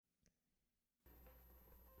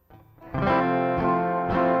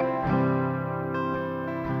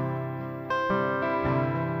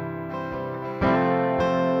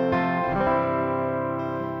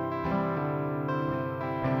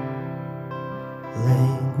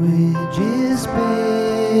Language is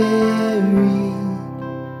buried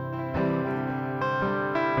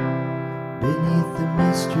beneath the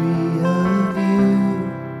mystery of you,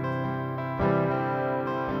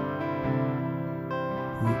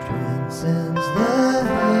 who transcends the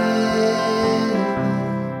heavens.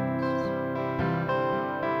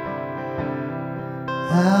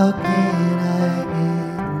 How can I get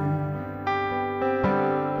through?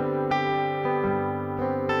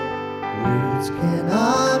 Words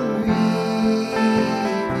cannot reveal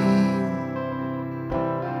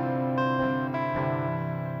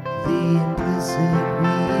the implicit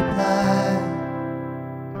reply.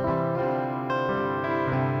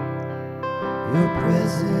 Your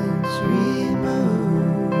presence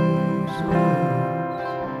removes words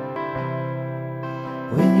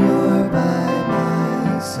when you're by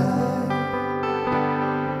my side.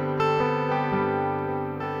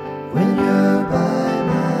 When you're by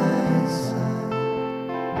my side,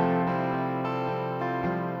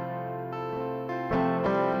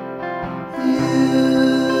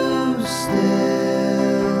 you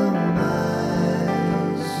still my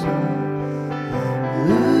soul. I'm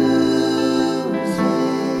losing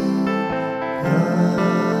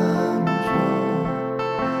control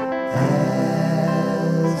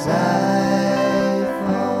as I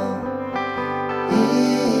fall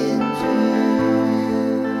into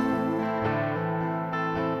you.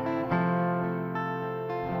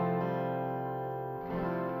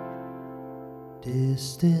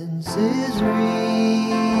 Distance is removed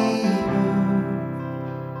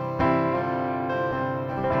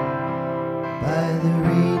by the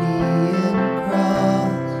radiant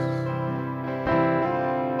cross,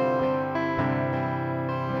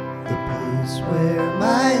 the place where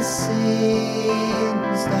my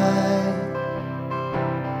sins die.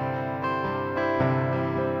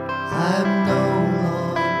 I'm no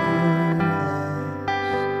longer lost.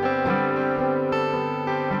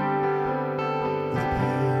 The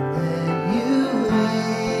pain that you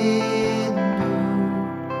endured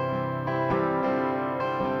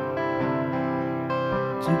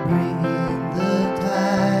to bring in the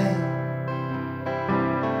tide.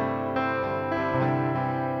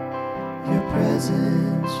 Your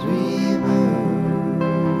presence removes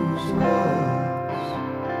walls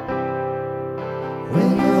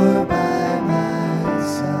when you're by my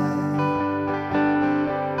side.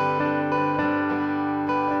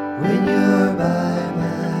 When you're by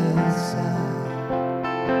my side,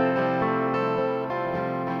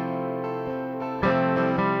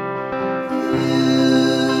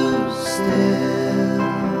 you still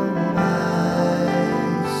my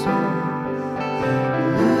soul. I'm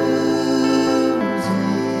losing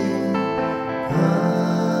control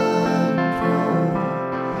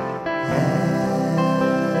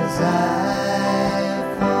as I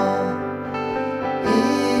fall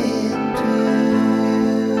into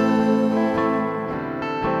you.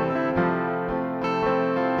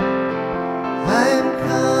 I'm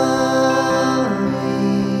coming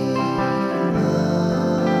undone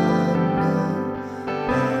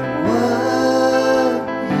by what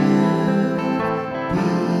you've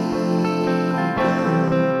begun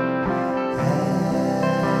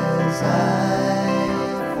as I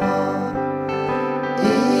fall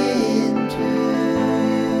into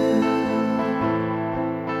you.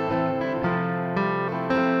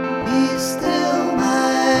 Be still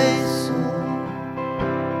my soul.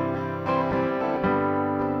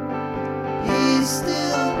 Be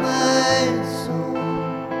still my soul.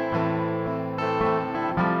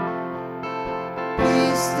 Be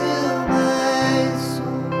still my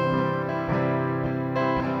soul.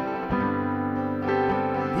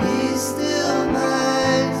 Be still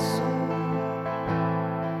my soul.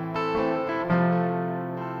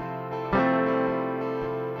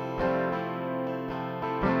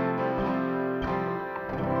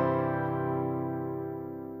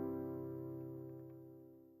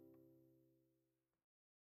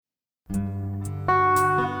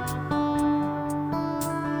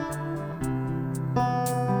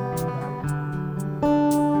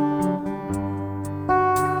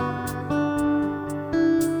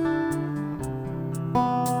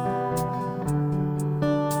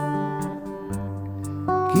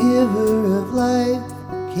 Giver of life,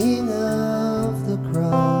 King of the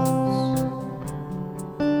cross,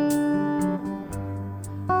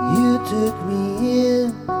 you took me in,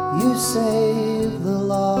 you saved the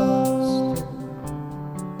lost.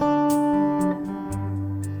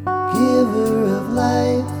 Giver of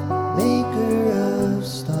life, maker of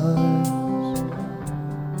stars,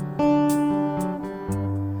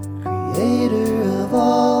 creator of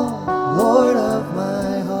all, Lord of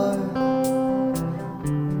my heart.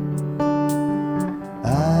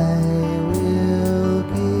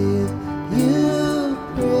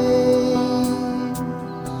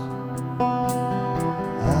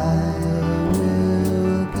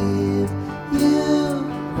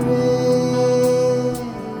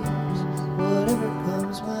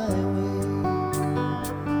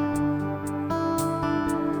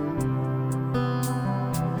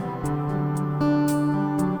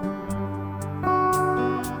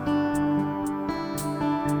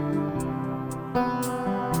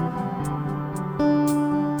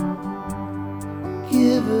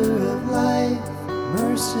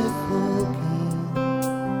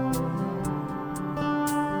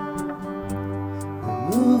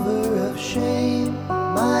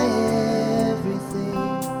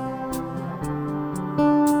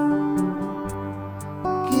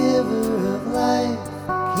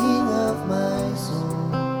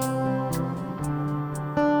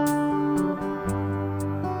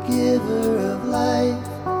 Giver of life,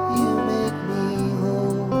 you make me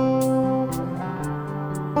whole,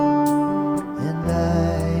 and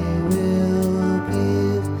I will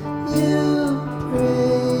give you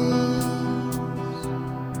praise.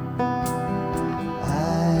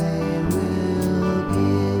 I will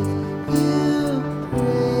give you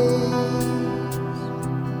praise.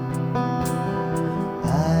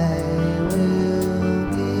 I will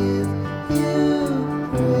give you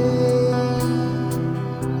praise.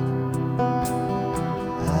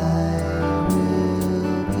 I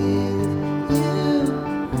will give you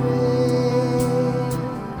praise.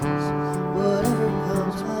 Whatever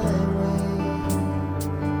comes my way.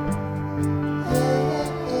 Hey,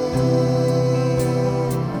 hey, hey,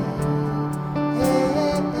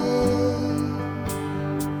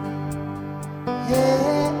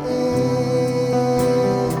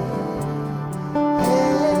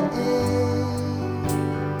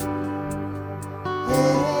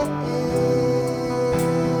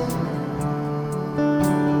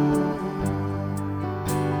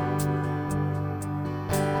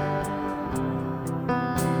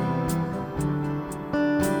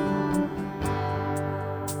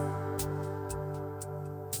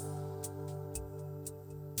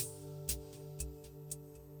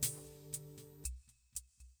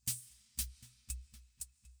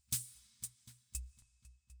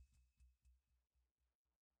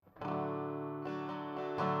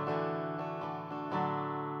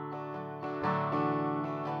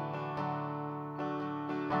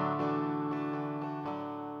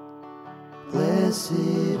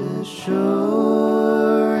 Blessed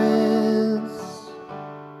assurance,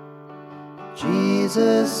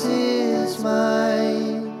 Jesus is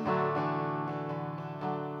mine.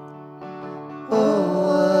 Oh,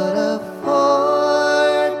 what a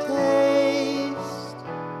foretaste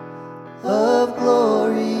of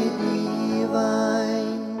glory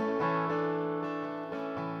divine,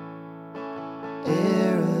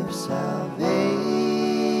 heir of salvation,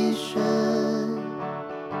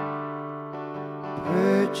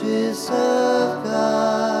 purchase of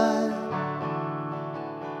God,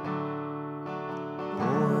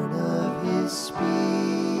 born of His Spirit,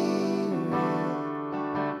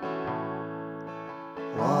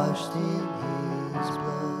 washed in His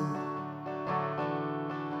blood.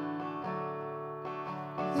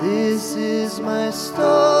 This is my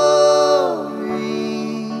story,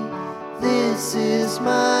 this is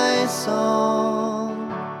my song,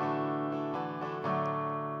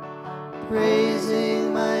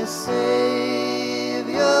 praising my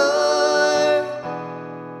Savior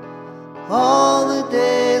all the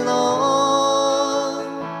day long.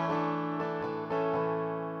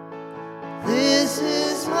 This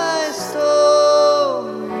is my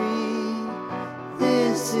story,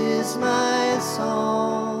 this is my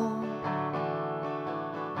song,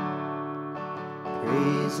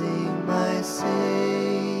 praising my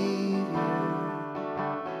Savior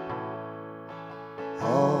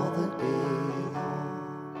all the day long.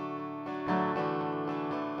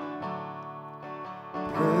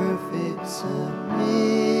 Perfect submission,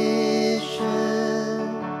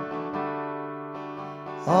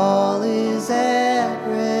 all is at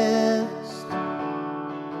rest.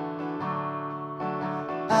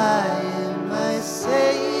 I and my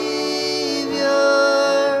Savior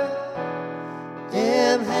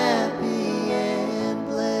am happy and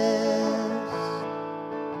blessed,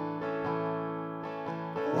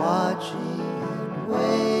 watching and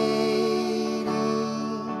waiting,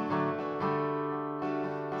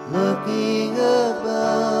 looking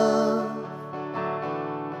above,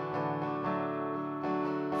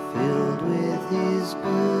 filled with His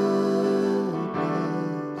goodness,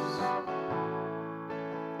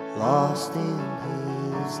 lost in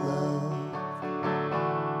His love.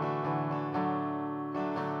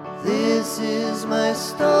 This is my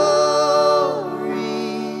story,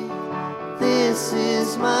 this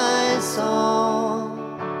is my song,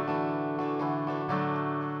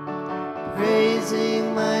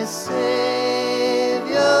 praising my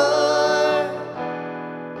Savior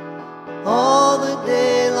all the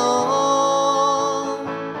day long.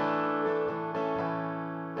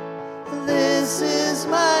 This is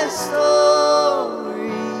my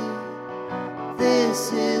story,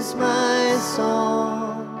 this is my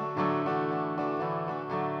song,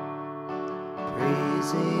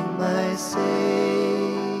 praising my Savior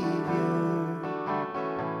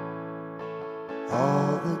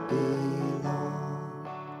all the day long,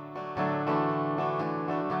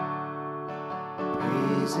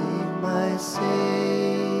 praising my Savior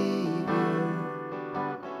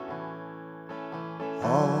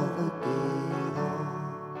all the day